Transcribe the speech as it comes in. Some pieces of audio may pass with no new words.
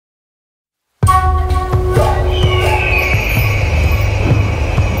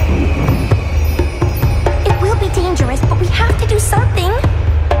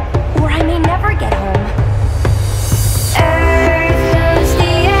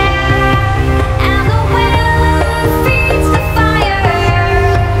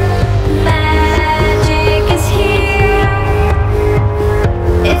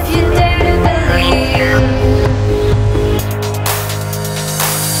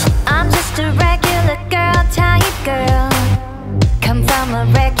girl, come from a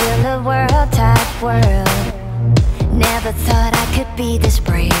regular world type world. Never thought I could be this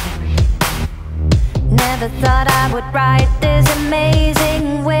brave. Never thought I would ride this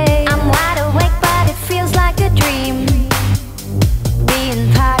amazing wave. I'm wide awake but it feels like a dream,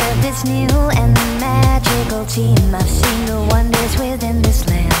 being part of this new and magical team. I've seen the wonders within this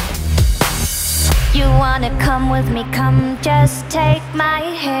land. You wanna come with me? Come, just take my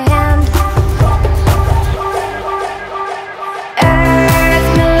hand. Earth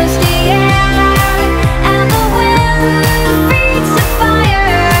moves the air, and the wind feeds the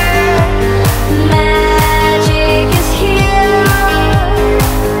fire. Magic is here,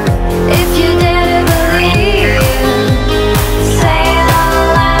 if you dare to believe. Sail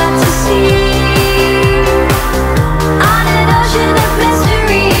out to sea, on an ocean of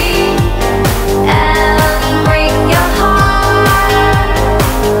mystery, and bring your heart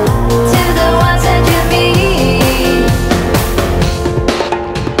to the ones that you meet.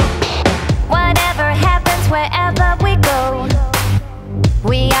 Whatever happens, wherever we go,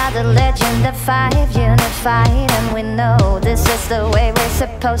 we are the legend of five, unified, and we know this is the way we're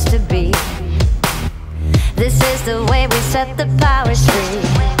supposed to be. This is the way we set the powers free.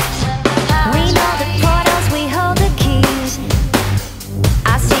 We know the portals, we hold the keys.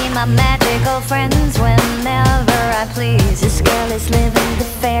 I see my magical friends whenever I please. This girl is living the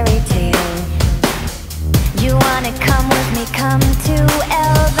fairy